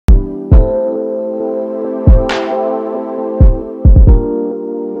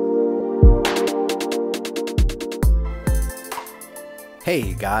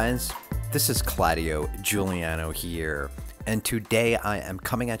Hey guys, this is Claudio Giuliano here, and today I am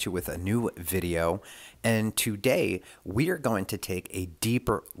coming at you with a new video, and today we are going to take a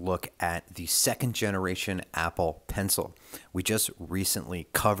deeper look at the second generation Apple Pencil. We just recently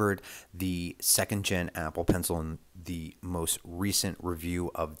covered the second gen Apple Pencil in the most recent review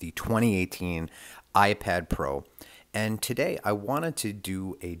of the 2018 iPad Pro. And today I wanted to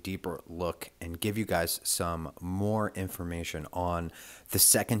do a deeper look and give you guys some more information on the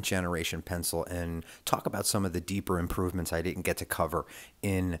second generation pencil and talk about some of the deeper improvements I didn't get to cover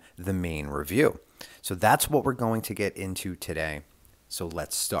in the main review. So that's what we're going to get into today. So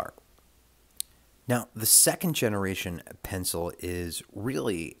let's start. Now, the second generation pencil is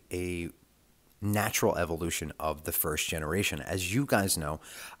really a natural evolution of the first generation. As you guys know,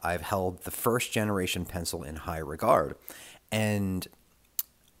 I've held the first generation pencil in high regard. And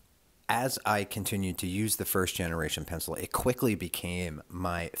as I continued to use the first generation pencil, it quickly became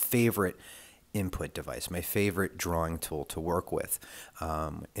my favorite input device, my favorite drawing tool to work with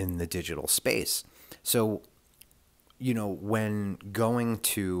in the digital space. So, you know, when going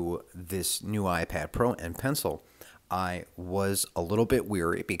to this new iPad Pro and Pencil, I was a little bit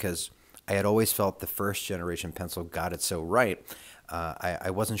weary because I had always felt the first generation pencil got it so right. I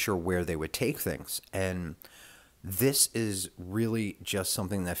wasn't sure where they would take things. And this is really just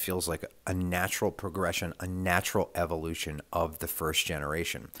something that feels like a natural progression, a natural evolution of the first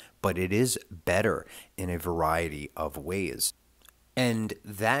generation. But it is better in a variety of ways. And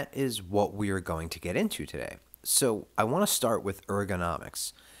that is what we are going to get into today. So I want to start with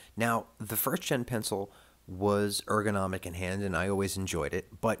ergonomics. Now, the first gen pencil was ergonomic in hand, and I always enjoyed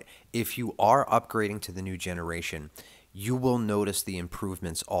it. But if you are upgrading to the new generation, you will notice the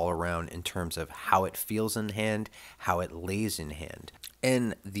improvements all around in terms of how it feels in hand, how it lays in hand.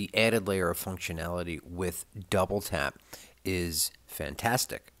 And the added layer of functionality with double tap is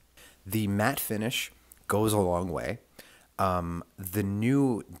fantastic. The matte finish goes a long way. The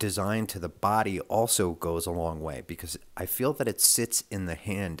new design to the body also goes a long way because I feel that it sits in the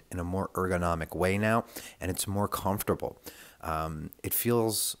hand in a more ergonomic way now, and it's more comfortable. It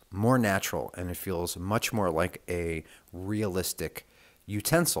feels more natural, and it feels much more like a realistic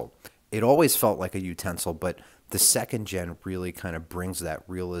utensil. It always felt like a utensil, but the second gen really kind of brings that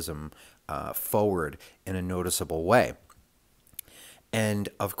realism forward in a noticeable way. And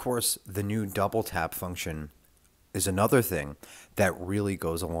of course, the new double tap function is another thing that really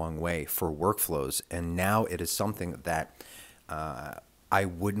goes a long way for workflows. And now it is something that I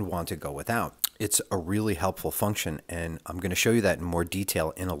wouldn't want to go without. It's a really helpful function, and I'm going to show you that in more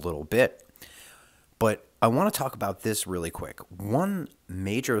detail in a little bit. But I want to talk about this really quick. One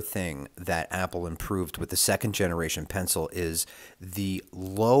major thing that Apple improved with the second generation pencil is the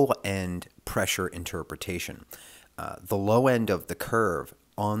low end pressure interpretation. The low end of the curve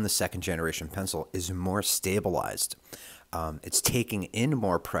on the second generation pencil is more stabilized. It's taking in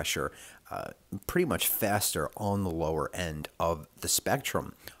more pressure pretty much faster on the lower end of the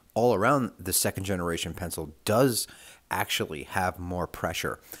spectrum. All around, the second generation pencil does actually have more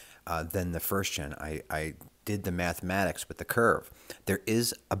pressure than the first gen. I did the mathematics with the curve. There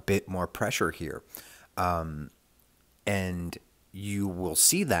is a bit more pressure here. And you will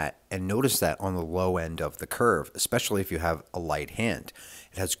see that and notice that on the low end of the curve, especially if you have a light hand.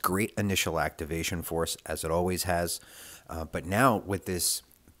 It has great initial activation force, as it always has. But now with this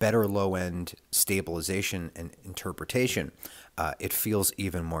better low end stabilization and interpretation, it feels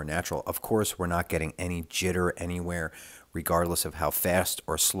even more natural. Of course, we're not getting any jitter anywhere, regardless of how fast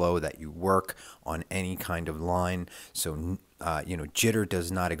or slow that you work on any kind of line. So, jitter does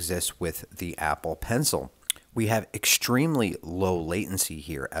not exist with the Apple Pencil. We have extremely low latency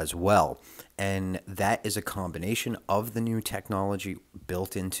here as well, and that is a combination of the new technology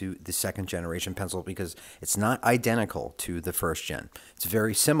built into the second generation pencil because it's not identical to the first gen. It's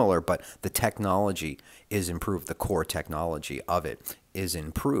very similar, but the technology is improved. The core technology of it is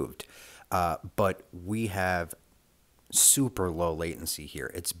improved, but we have super low latency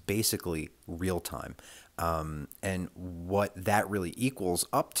here. It's basically real time, and what that really equals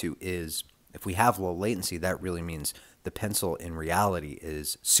up to is, if we have low latency, that really means the pencil in reality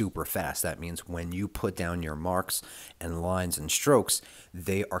is super fast. That means when you put down your marks and lines and strokes,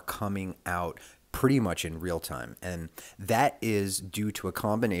 they are coming out pretty much in real time. And that is due to a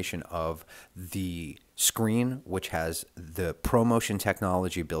combination of the screen, which has the ProMotion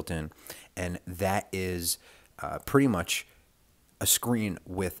technology built in, and that is pretty much a screen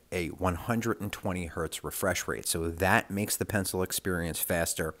with a 120 hertz refresh rate. So that makes the pencil experience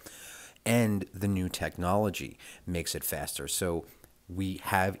faster, and the new technology makes it faster. So we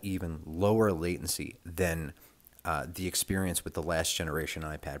have even lower latency than the experience with the last generation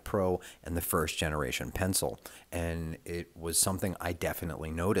iPad Pro and the first generation Pencil, and it was something I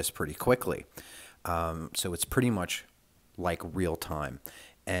definitely noticed pretty quickly. So it's pretty much like real time,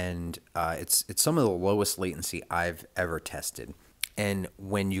 and it's some of the lowest latency I've ever tested. And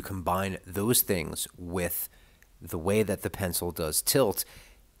when you combine those things with the way that the Pencil does tilt,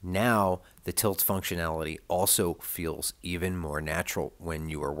 now the tilt functionality also feels even more natural when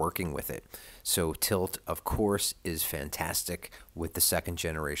you are working with it. So tilt, of course, is fantastic with the second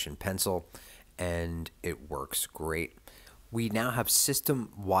generation Pencil, and it works great. We now have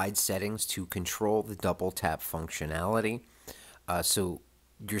system-wide settings to control the double tap functionality. So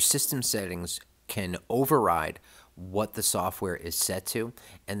your system settings can override what the software is set to,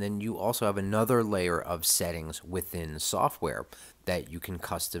 and then you also have another layer of settings within software that you can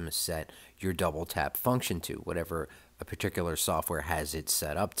custom set your double tap function to, whatever a particular software has it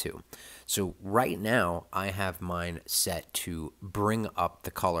set up to. So right now I have mine set to bring up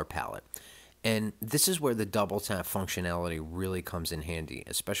the color palette. And this is where the double tap functionality really comes in handy,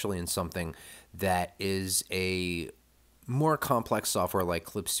 especially in something that is a more complex software like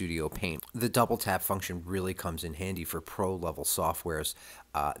Clip Studio Paint. The double tap function really comes in handy for pro level softwares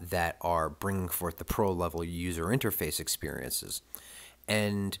that are bringing forth the pro level user interface experiences.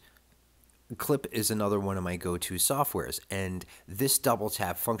 And Clip is another one of my go-to softwares, and this double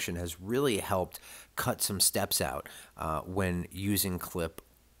tap function has really helped cut some steps out when using Clip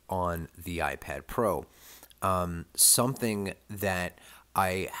on the iPad Pro. Something that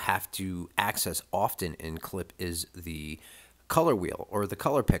I have to access often in Clip is the color wheel or the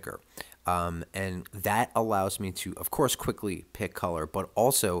color picker. And that allows me to, of course, quickly pick color, but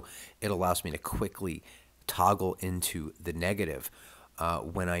also it allows me to quickly toggle into the negative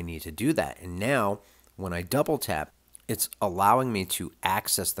when I need to do that. And now when I double tap, it's allowing me to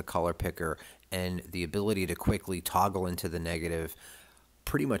access the color picker and the ability to quickly toggle into the negative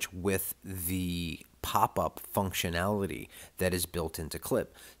pretty much with the pop-up functionality that is built into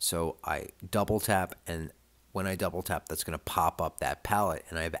Clip. So I double tap, and when I double tap, that's going to pop up that palette,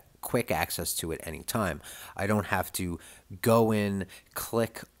 and I have quick access to it anytime. I don't have to go in,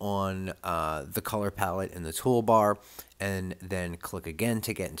 click on the color palette in the toolbar, and then click again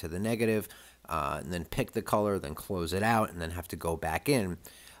to get into the negative, and then pick the color, then close it out, and then have to go back in.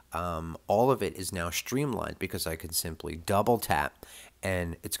 All of it is now streamlined because I can simply double tap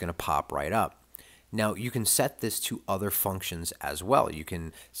and it's going to pop right up. Now you can set this to other functions as well. You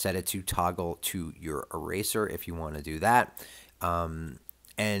can set it to toggle to your eraser if you want to do that.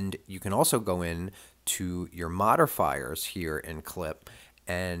 And you can also go in to your modifiers here in Clip,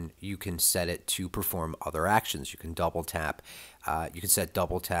 and you can set it to perform other actions. You can double tap. You can set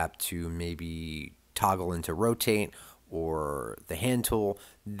double tap to maybe toggle into rotate or the hand tool.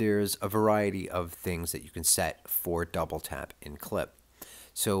 There's a variety of things that you can set for double tap in Clip.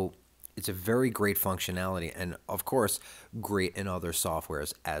 So it's a very great functionality, and of course great in other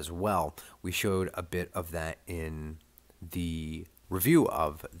softwares as well. We showed a bit of that in the review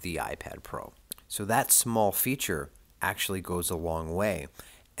of the iPad Pro. So that small feature actually goes a long way,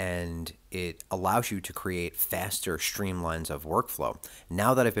 and it allows you to create faster streamlines of workflow.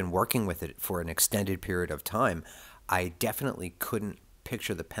 Now that I've been working with it for an extended period of time, I definitely couldn't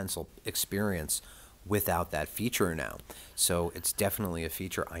picture the Pencil experience without that feature now. So it's definitely a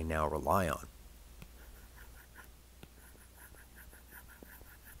feature I now rely on.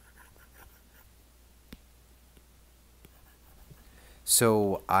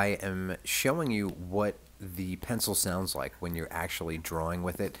 So I am showing you what the Pencil sounds like when you're actually drawing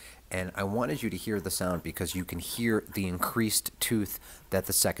with it, and I wanted you to hear the sound because you can hear the increased tooth that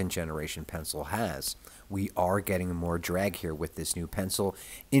the second generation Pencil has. We are getting more drag here with this new Pencil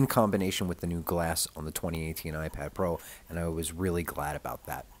in combination with the new glass on the 2018 iPad Pro, and I was really glad about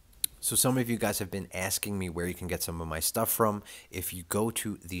that. So some of you guys have been asking me where you can get some of my stuff from. If you go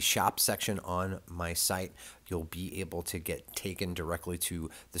to the shop section on my site, you'll be able to get taken directly to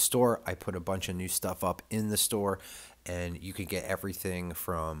the store. I put a bunch of new stuff up in the store, and you can get everything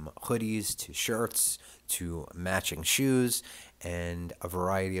from hoodies to shirts to matching shoes and a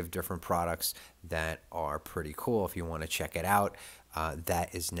variety of different products that are pretty cool. If you want to check it out,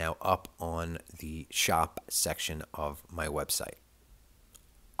 that is now up on the shop section of my website.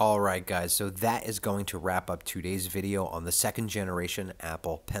 Alright guys, so that is going to wrap up today's video on the second generation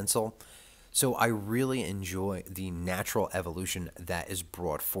Apple Pencil. So I really enjoy the natural evolution that is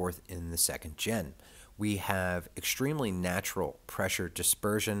brought forth in the second gen. We have extremely natural pressure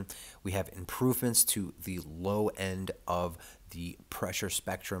dispersion. We have improvements to the low end of the pressure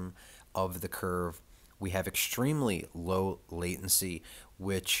spectrum of the curve. We have extremely low latency,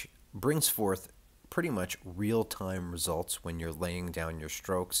 which brings forth pretty much real-time results when you're laying down your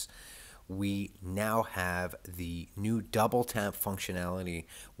strokes. We now have the new double tap functionality,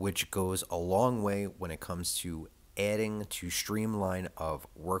 which goes a long way when it comes to adding to streamline of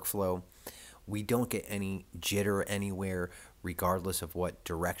workflow. We don't get any jitter anywhere, regardless of what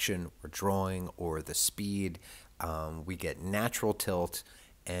direction we're drawing or the speed. We get natural tilt,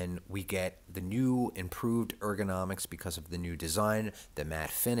 and we get the new improved ergonomics because of the new design, the matte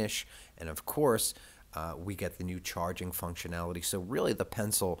finish, and of course, we get the new charging functionality. So really the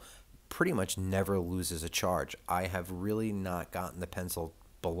pencil pretty much never loses a charge. I have really not gotten the pencil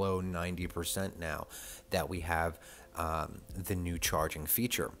below 90% now that we have the new charging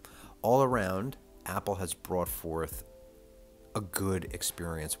feature. All around, Apple has brought forth a good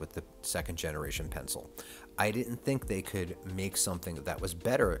experience with the second generation pencil. I didn't think they could make something that was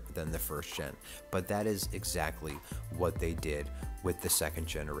better than the first gen, but that is exactly what they did with the second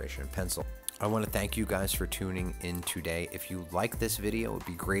generation pencil. I want to thank you guys for tuning in today. If you like this video, it would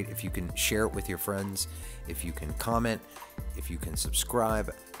be great if you can share it with your friends, if you can comment, if you can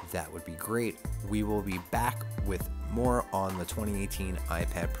subscribe, that would be great. We will be back with more on the 2018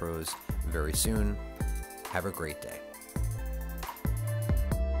 iPad Pros very soon. Have a great day.